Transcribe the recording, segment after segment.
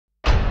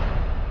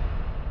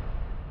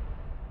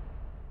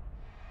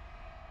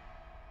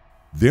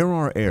There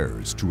are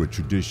heirs to a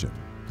tradition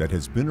that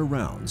has been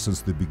around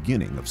since the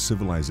beginning of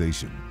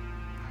civilization.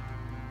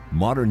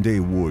 Modern-day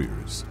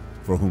warriors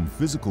for whom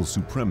physical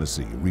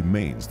supremacy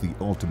remains the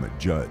ultimate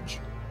judge.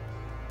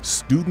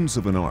 Students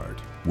of an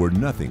art where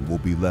nothing will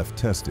be left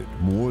tested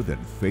more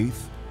than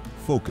faith,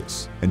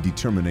 focus, and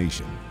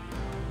determination.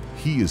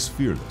 He is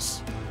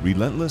fearless,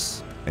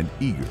 relentless, and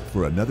eager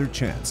for another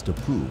chance to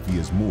prove he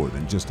is more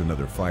than just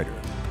another fighter.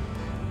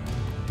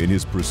 In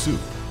his pursuit,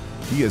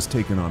 he has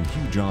taken on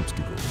huge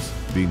obstacles,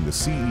 being the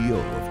CEO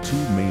of 2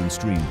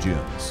 mainstream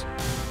gyms.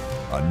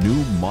 A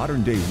new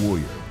modern-day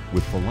warrior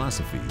with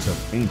philosophies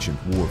of ancient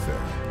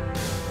warfare.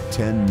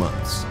 10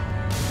 months.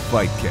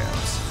 Fight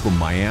camps from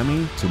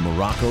Miami to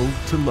Morocco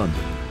to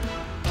London.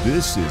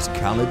 This is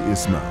Khalid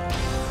Ismail.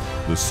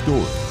 The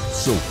story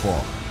so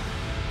far.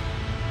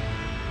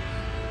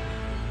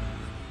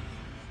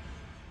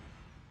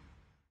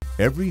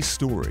 Every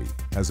story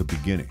has a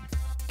beginning.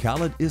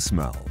 Khalid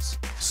Ismail's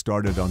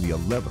started on the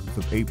 11th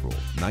of April,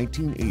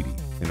 1980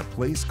 in a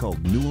place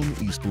called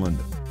Newham, East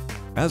London.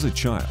 As a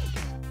child,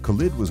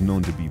 Khalid was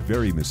known to be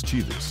very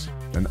mischievous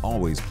and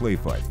always play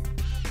fighting.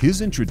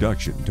 His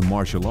introduction to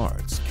martial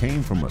arts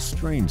came from a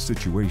strange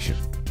situation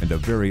and a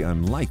very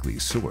unlikely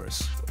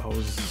source. I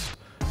was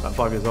about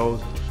 5 years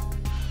old,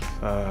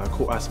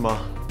 caught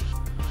asthma,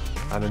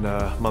 and then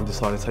Mum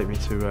decided to take me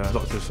to the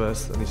doctors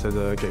first, and he said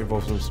get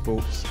involved in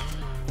sports.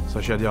 So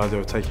she had the idea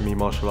of taking me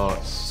martial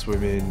arts,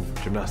 swimming,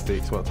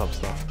 gymnastics, all that type of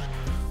stuff.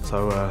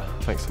 So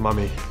thanks to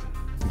Mummy,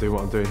 I'm doing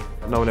what I'm doing.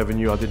 No one ever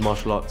knew I did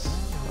martial arts.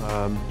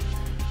 I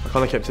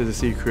kind of kept it as a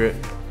secret.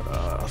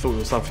 I thought it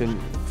was something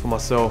for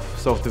myself,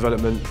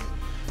 self-development.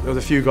 There was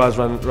a few guys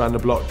around the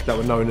block that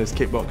were known as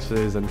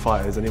kickboxers and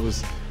fighters, and it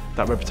was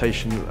that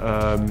reputation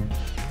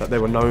that they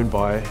were known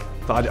by,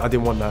 that I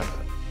didn't want that.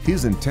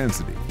 His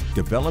intensity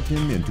developed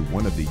him into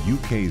one of the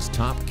UK's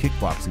top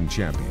kickboxing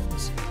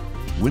champions,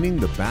 winning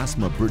the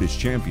BASMAA British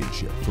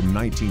Championship from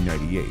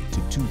 1998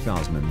 to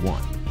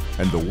 2001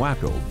 and the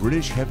WAKO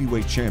British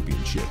Heavyweight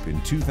Championship in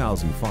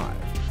 2005,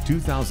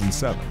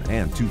 2007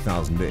 and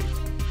 2008.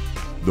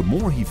 The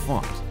more he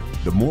fought,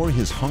 the more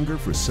his hunger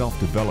for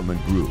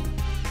self-development grew.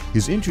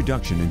 His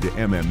introduction into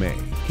MMA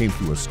came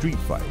through a street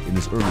fight in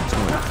his early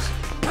 20s.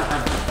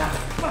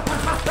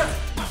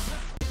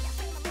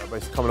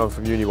 Basically coming home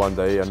from uni one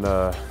day, and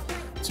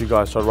 2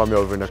 guys tried to run me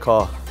over in a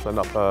car, so I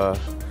ended up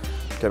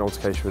getting an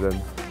altercation with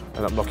them.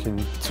 Ended up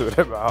knocking 2 of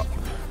them out,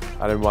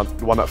 and then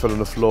one that fell on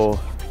the floor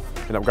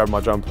ended up grabbing my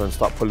jumper and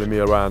started pulling me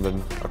around,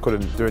 and I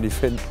couldn't do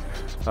anything.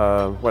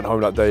 Went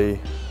home that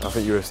day, I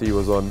think UFC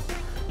was on,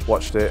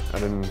 watched it,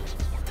 and then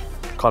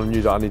kind of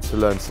knew that I needed to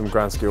learn some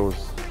ground skills.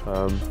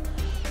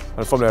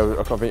 And from there,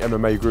 I think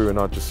MMA grew, and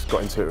I just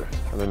got into it.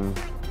 And then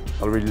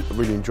I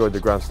really enjoyed the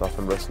ground stuff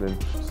and wrestling,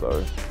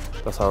 so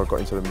that's how I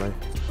got into MMA.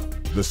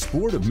 The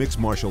sport of mixed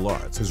martial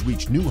arts has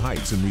reached new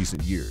heights in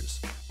recent years,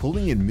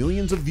 pulling in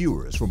millions of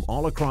viewers from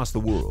all across the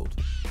world.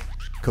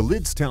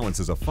 Khalid's talents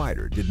as a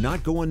fighter did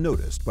not go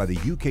unnoticed by the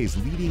UK's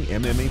leading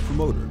MMA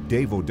promoter,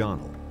 Dave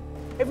O'Donnell.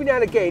 Every now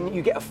and again,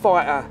 you get a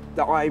fighter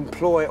that I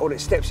employ or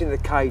that steps into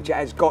the cage that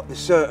has got the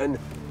certain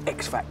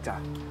X factor.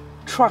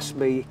 Trust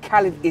me,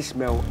 Khalid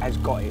Ismail has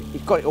got it.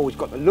 He's got it all. He's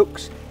got the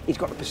looks, he's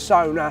got the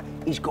persona,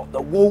 he's got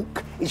the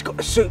walk, he's got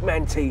the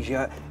Superman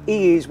t-shirt.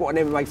 He is what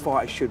an MMA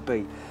fighter should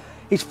be.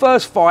 His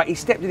first fight, he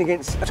stepped in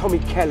against Tommy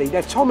Kelly.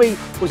 Now, Tommy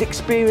was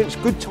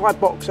experienced, good Thai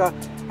boxer,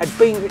 had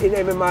been in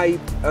MMA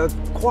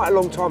quite a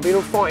long time, been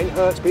on Fighting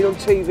Hurts, been on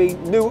TV,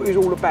 knew what he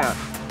was all about.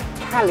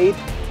 Khalid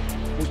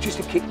was just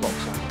a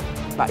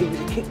kickboxer, but he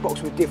was a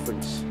kickboxer with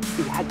difference.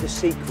 He had the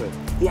secret,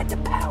 he had the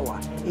power,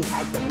 he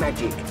had the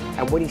magic.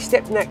 And when he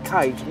stepped in that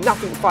cage,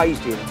 nothing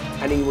fazed him,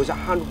 and he was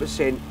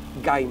 100%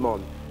 game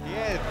on.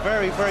 Yeah,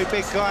 very, very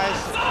big guys.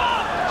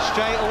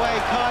 Straight away,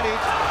 Khalid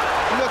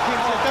looking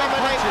to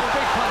dominate.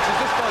 Big punches,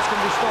 this guy's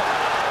going to be stopped.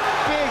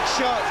 Big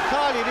shots,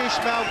 Khalid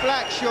Ismail,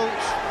 black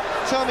shorts,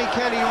 Tommy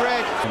Kelly,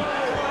 red.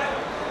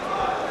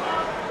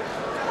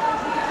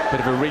 Bit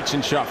of a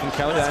reaching shot from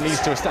Kelly that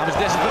needs to establish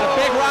distance, but a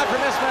big right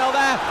from Ismail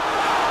there.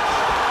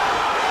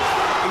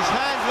 His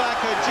hands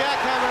like a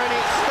jackhammer, and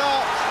it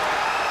stops.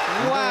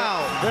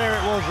 Wow. There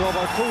it was, Rob.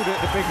 I called it,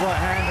 the big right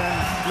hand, and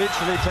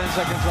literally 10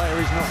 seconds later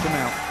he's knocked him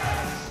out.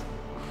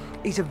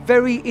 He's a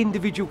very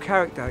individual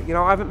character. You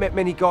know, I haven't met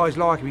many guys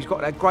like him. He's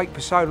got that great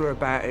persona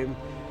about him.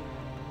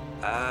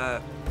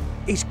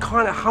 He's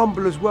kind of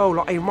humble as well.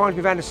 Like, he reminds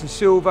me of Anderson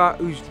Silva,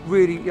 who's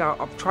really, you know,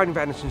 I've trained with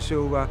Anderson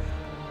Silva,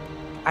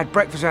 had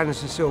breakfast with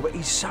Anderson Silva.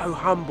 He's so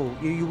humble.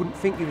 You wouldn't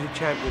think he was a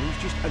champion.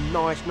 He's just a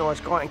nice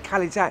guy, and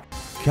Khalid's that.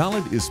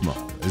 Khalid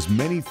Ismail is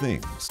many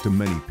things to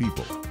many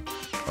people.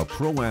 A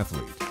pro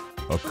athlete,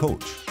 a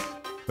coach,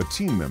 a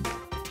team member,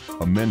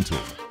 a mentor.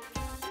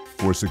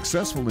 For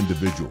successful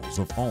individuals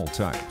of all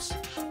types,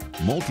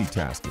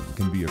 multitasking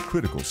can be a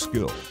critical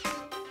skill.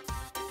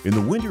 In the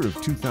winter of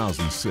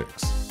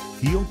 2006,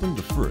 he opened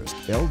the first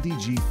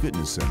LDG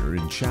fitness center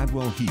in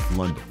Chadwell Heath,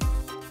 London,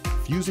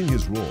 fusing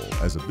his role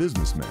as a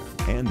businessman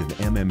and an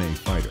MMA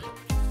fighter.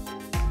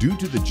 Due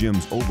to the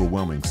gym's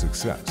overwhelming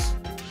success,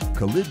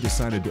 Khalid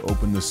decided to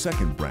open the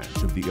second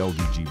branch of the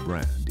LDG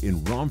brand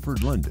in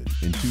Romford, London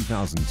in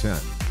 2010.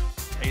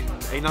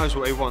 He knows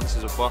what he wants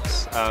as a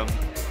boss,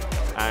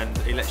 and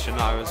he lets you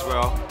know as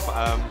well.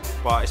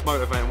 But it's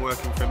motivating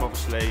working for him.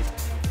 Obviously,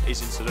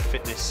 he's into the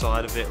fitness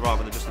side of it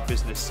rather than just the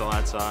business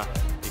side. So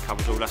he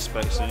covers all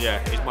aspects, and yeah,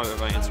 he's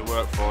motivating to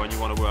work for, and you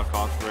want to work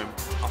hard for him.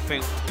 I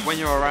think when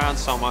you're around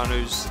someone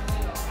who's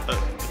at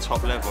the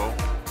top level,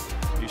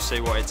 you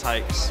see what it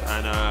takes,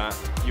 and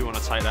you want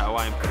to take that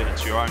away and put it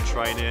into your own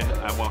training,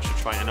 and whilst you're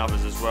training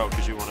others as well,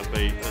 because you want to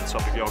be at the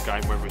top of your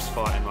game, whether it's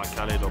fighting like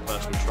Khalid or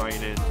personal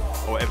training,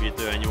 or whatever you're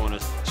doing, you want to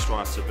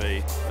strive to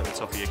be at the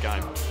top of your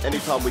game.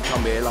 Anytime we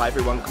come here, like,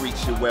 everyone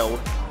greets you well.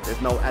 There's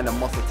no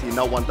animosity,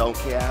 no one don't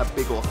care how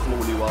big or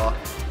small you are.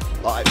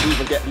 Like, we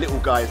even get little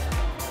guys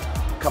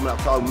coming up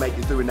to, oh mate,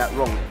 you're doing that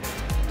wrong.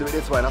 Do it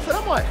this way, and I said,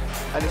 am I?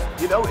 And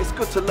it's, you know, it's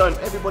good to learn.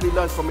 Everybody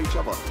learns from each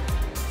other.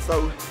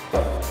 So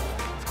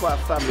it's quite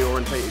a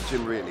family-orientated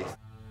gym, really.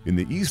 In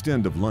the East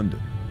End of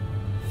London,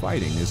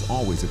 fighting is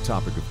always a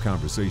topic of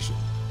conversation.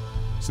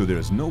 So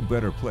there's no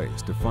better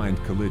place to find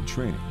Khalid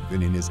training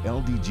than in his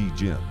LDG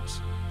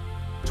gyms.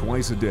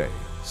 Twice a day,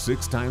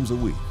 6 times a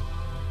week,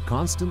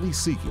 constantly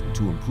seeking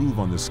to improve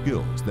on the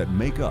skills that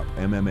make up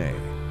MMA.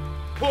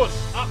 Push,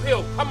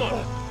 uphill, come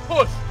on,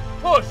 push,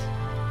 push.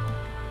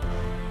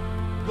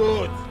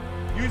 Good,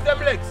 use them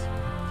legs.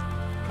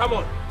 Come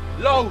on,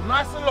 low,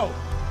 nice and low.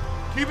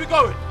 Keep it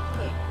going.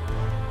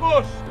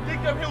 Push,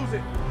 dig them heels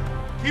in.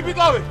 Keep it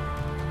going.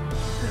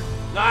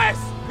 Nice,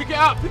 pick it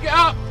up, get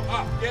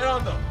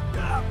under.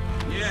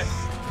 Yes,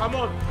 come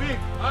on, big,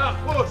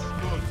 push,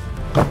 good.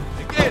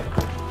 Again,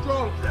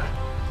 strong,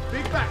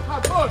 big back,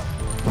 come, push.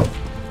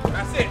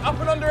 That's it, up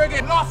and under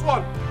again, last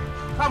one.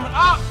 Come on,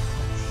 up.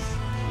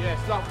 Yes,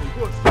 lovely,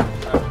 push.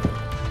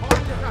 Hold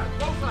in your hand,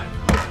 both sides.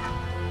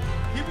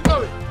 Keep it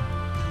going.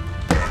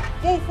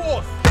 Full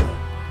force.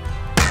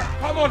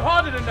 Come on,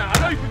 harder than that. I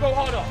know you can go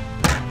harder.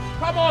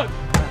 Come on.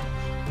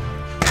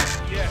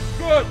 Yes,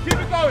 good. Keep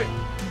it going.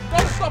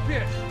 Don't stop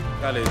yet.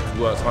 Khalid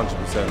works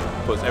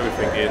 100%, puts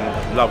everything in.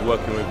 Love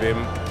working with him.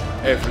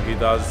 Everything he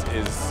does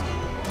is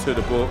to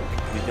the book.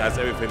 He has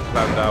everything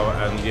planned out,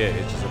 and yeah,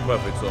 it's just a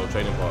perfect sort of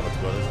training partner, to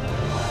be honest.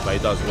 But he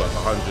does work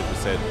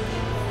 100%.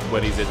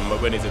 When he's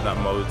in that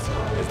mode,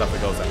 there's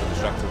nothing else that can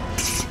distract him.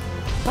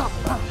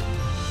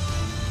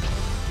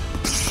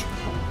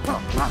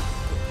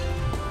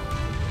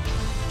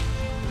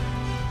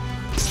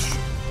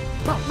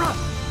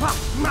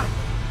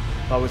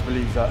 I always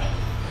believe that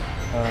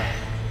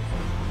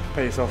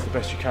pay yourself the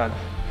best you can,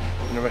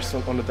 and the rest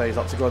on the day is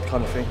up to God,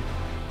 kind of thing.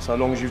 So as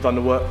long as you've done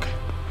the work,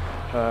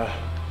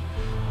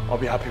 I'll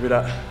be happy with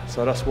that.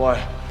 So that's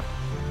why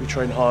we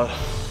train hard.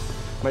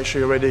 Make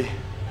sure you're ready,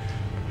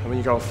 and when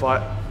you go and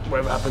fight,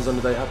 whatever happens on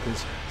the day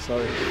happens.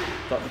 So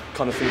that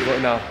kind of thing right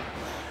now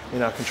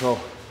in our control.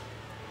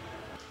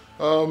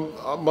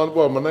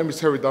 My name is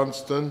Terry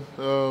Dunstan.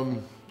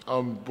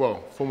 I'm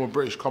former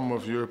British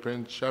Commonwealth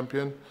European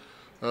champion.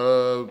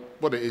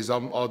 What it is,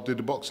 I'll do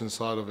the boxing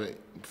side of it.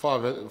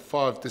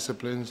 Five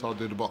disciplines, I'll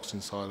do the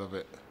boxing side of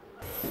it.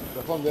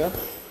 That one there?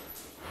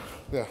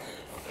 Yeah.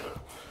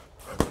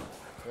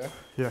 Yeah?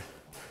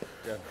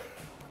 Yeah.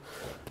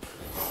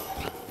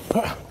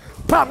 Yeah.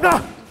 Pop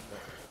now!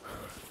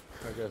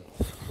 Again.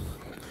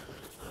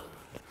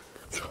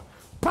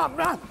 Pop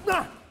now!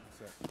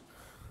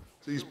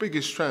 So his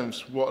biggest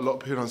strengths, what a lot of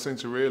people don't seem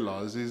to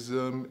realise, is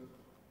on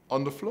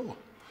the floor.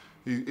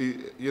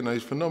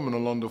 He's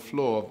phenomenal on the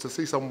floor. To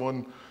see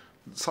someone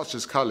such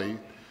as Khalid,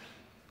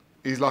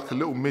 he's like a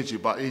little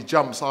midget, but he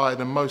jumps higher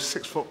than most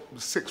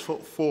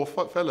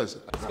 6'4" fellas.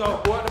 Let's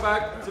go, work the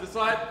bag to the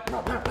side.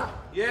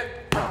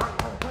 Yep.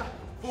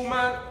 Full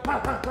man.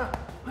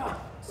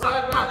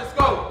 Side man, let's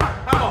go.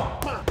 Come on.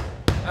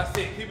 That's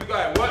it, keep it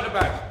going, work the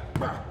bag.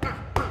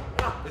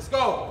 Let's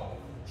go.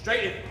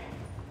 Straight in.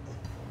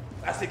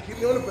 That's it, keep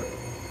me on the back.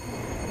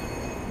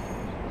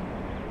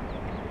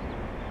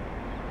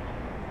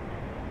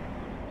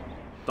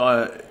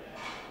 Diet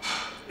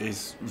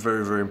is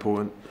very, very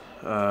important.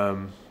 I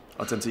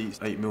tend to eat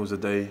 8 meals a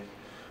day.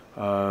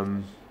 I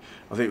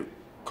think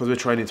because we're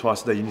training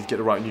twice a day, you need to get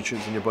the right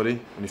nutrients in your body,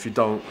 and if you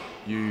don't,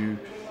 you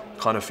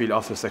kind of feel it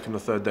after the second or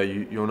third day.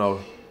 You'll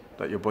know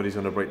that your body's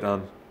going to break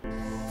down.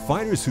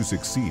 Fighters who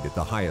succeed at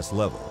the highest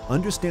level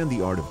understand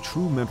the art of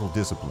true mental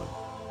discipline.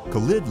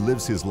 Khalid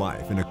lives his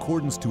life in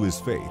accordance to his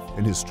faith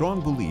and his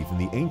strong belief in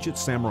the ancient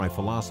samurai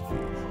philosophy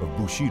of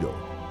Bushido.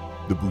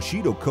 The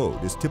Bushido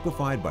code is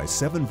typified by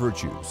 7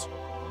 virtues: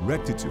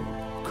 rectitude,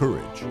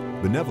 courage,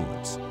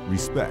 benevolence,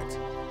 respect,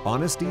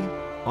 honesty,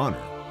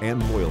 honor,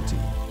 and loyalty.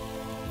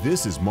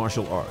 This is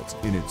martial arts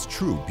in its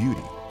true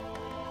beauty.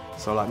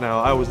 So like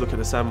now, I always look at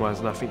the samurais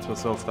and I think to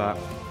myself that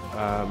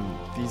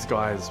these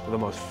guys were the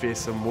most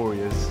fearsome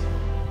warriors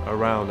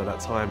around at that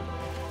time,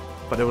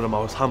 but they were the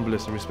most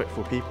humblest and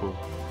respectful people.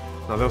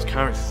 Now those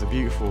characters are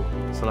beautiful.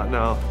 So like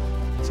now,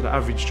 to the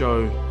average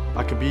Joe,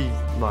 I can be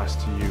nice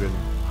to you and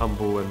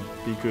humble and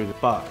be good,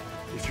 but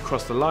if you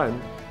cross the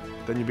line,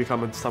 then you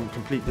become some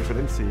complete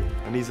different entity,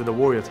 and these are the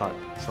warrior type.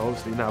 So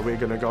obviously now we're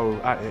gonna go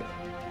at it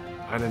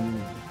and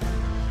then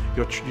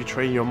you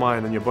train your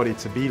mind and your body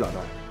to be like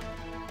that.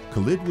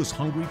 Khalid was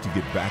hungry to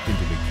get back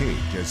into the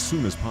cage as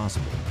soon as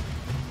possible.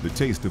 The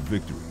taste of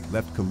victory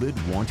left Khalid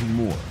wanting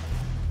more.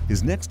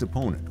 His next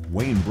opponent,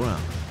 Wayne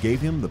Brown, gave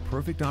him the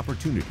perfect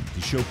opportunity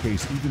to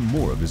showcase even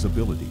more of his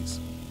abilities.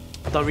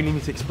 I don't really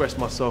need to express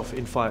myself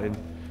in fighting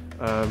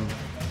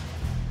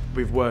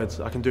with words.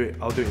 I can do it,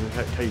 I'll do it in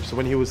the cage. So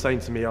when he was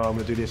saying to me, oh, I'm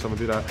gonna do this, I'm gonna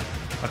do that,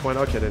 I went,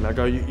 okay then. I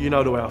go, you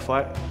know the way I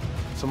fight.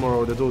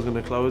 Tomorrow the door's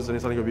gonna close and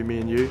it's only gonna be me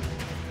and you,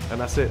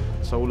 and that's it.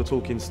 So all the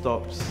talking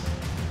stops,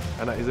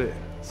 and that is it.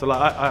 So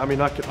like, I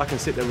mean, I can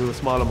sit there with a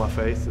smile on my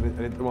face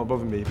and it won't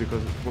bother me,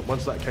 because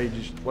once that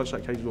cage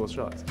door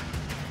shuts,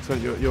 so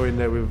you're in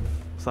there with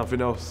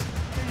something else.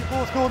 You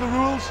both know the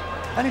rules.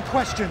 Any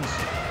questions?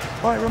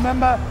 All right,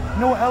 remember,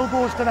 no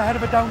elbows to the head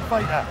of a down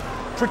fighter.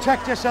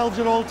 Protect yourselves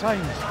at all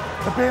times.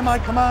 Obey my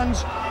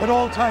commands at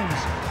all times.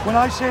 When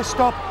I say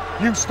stop,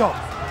 you stop.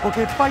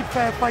 Okay, fight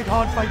fair, fight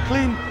hard, fight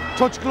clean.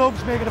 Touch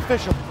gloves, make it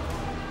official.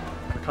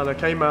 I kind of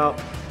came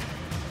out,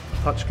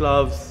 touched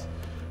gloves,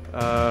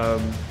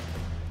 and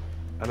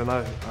then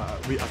I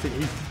think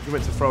he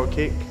went to throw a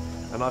kick,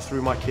 and I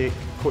threw my kick,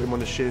 caught him on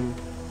the shin,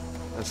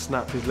 and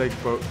snapped his leg,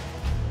 broke.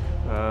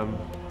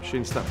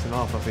 Shin snapped in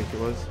half, I think it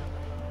was.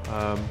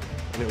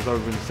 And it was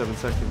over in 7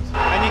 seconds.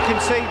 And you can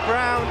see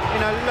Brown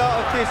in a lot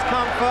of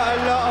discomfort, a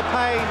lot of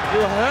pain.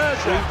 You heard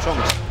that.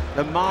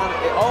 The man,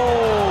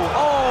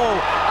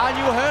 and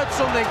you heard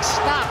something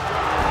snap.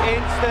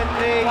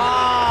 Instantly.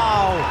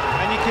 Wow.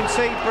 And you can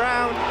see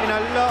Brown in a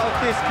lot of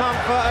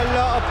discomfort, a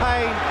lot of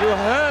pain. You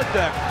heard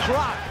the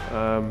crack.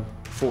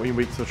 14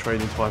 weeks of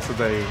training twice a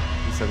day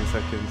in 7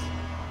 seconds.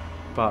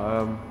 But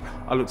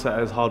I looked at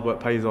it as hard work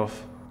pays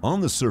off.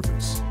 On the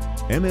surface,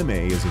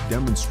 MMA is a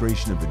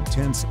demonstration of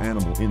intense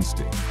animal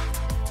instinct.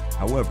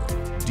 However,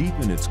 deep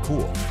in its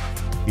core,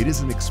 it is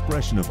an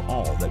expression of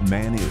all that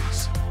man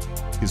is,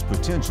 his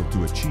potential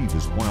to achieve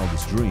his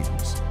wildest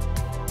dreams,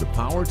 the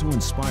power to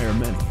inspire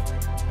many,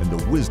 and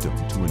the wisdom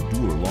to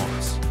endure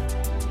loss.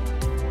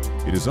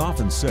 It is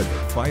often said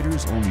that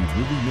fighters only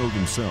really know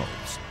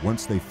themselves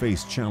once they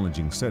face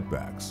challenging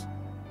setbacks.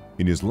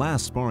 In his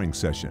last sparring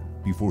session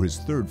before his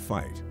third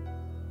fight,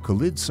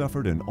 Khalid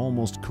suffered an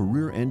almost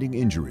career-ending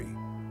injury.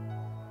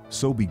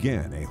 So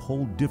began a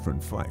whole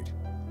different fight.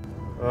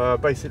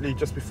 Basically,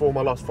 just before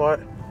my last fight,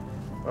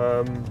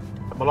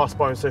 my last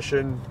sparring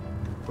session,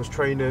 was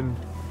training,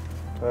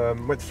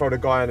 went to throw the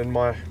guy and then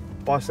my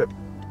bicep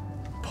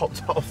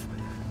popped off.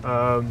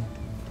 And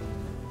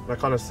I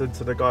kind of said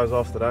to the guys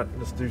after that,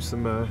 let's do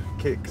some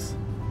kicks.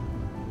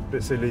 A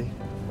bit silly.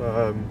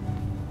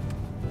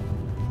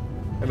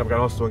 Ended up going to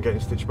hospital and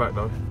getting stitched back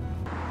though.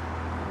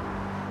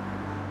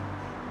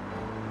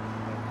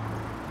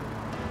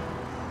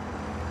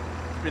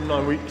 It's been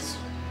 9 weeks.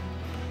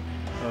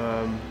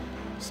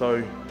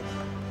 So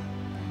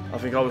I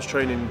think I was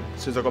training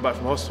as soon as I got back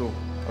from hospital.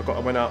 I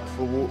went out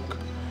for a walk,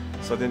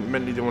 so I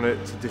mentally didn't want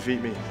it to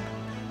defeat me.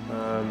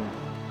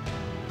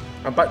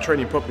 I'm back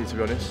training properly, to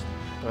be honest.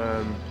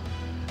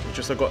 It's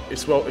just it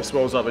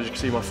swells up. As you can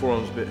see, my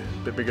forearm's a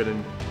bit bigger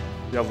than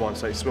the other one,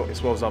 so it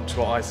swells up. Just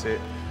got to ice it.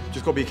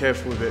 Just got to be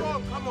careful with it.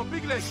 Oh, come on,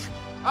 big leg.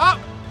 Up.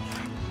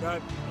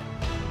 Good.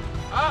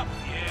 Up.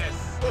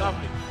 Yes.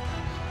 Lovely.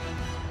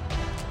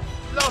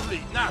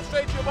 Lovely. Now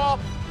straight to your bar.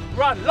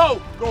 Run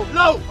low. Go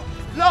low.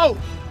 Low.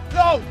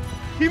 Low.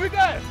 Keep it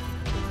going.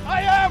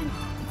 I am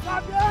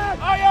champion.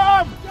 I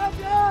am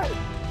champion.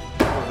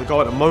 The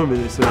goal at the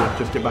moment is to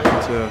just get back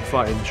into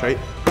fighting shape.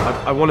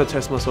 I want to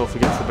test myself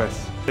against the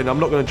best. And I'm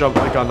not going to jump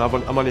the gun.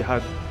 I'm only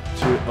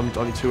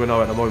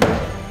 2-0 at the moment.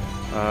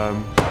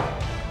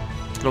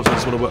 And also I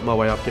just want to work my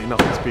way up, get enough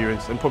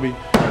experience, and probably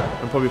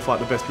fight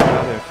the best people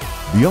out there.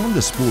 Beyond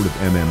the sport of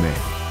MMA,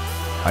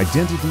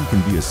 identity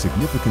can be a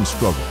significant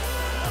struggle.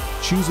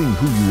 Choosing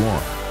who you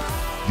are,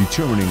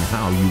 determining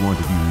how you want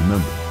to be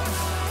remembered.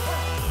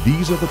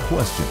 These are the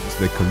questions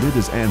that Khalid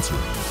is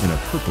answering in a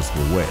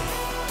purposeful way.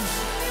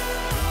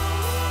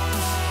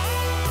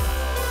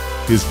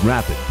 His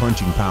rapid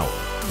punching power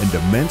and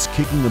immense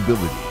kicking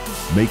ability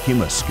make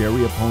him a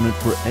scary opponent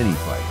for any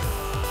fighter.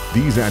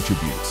 These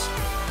attributes,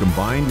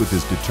 combined with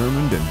his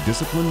determined and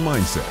disciplined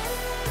mindset,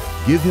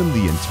 give him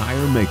the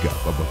entire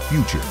makeup of a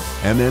future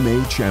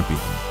MMA champion.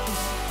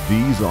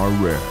 These are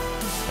rare,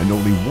 and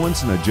only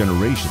once in a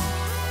generation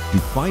do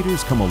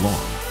fighters come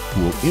along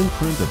who will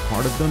imprint a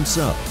part of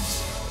themselves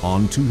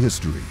onto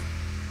history.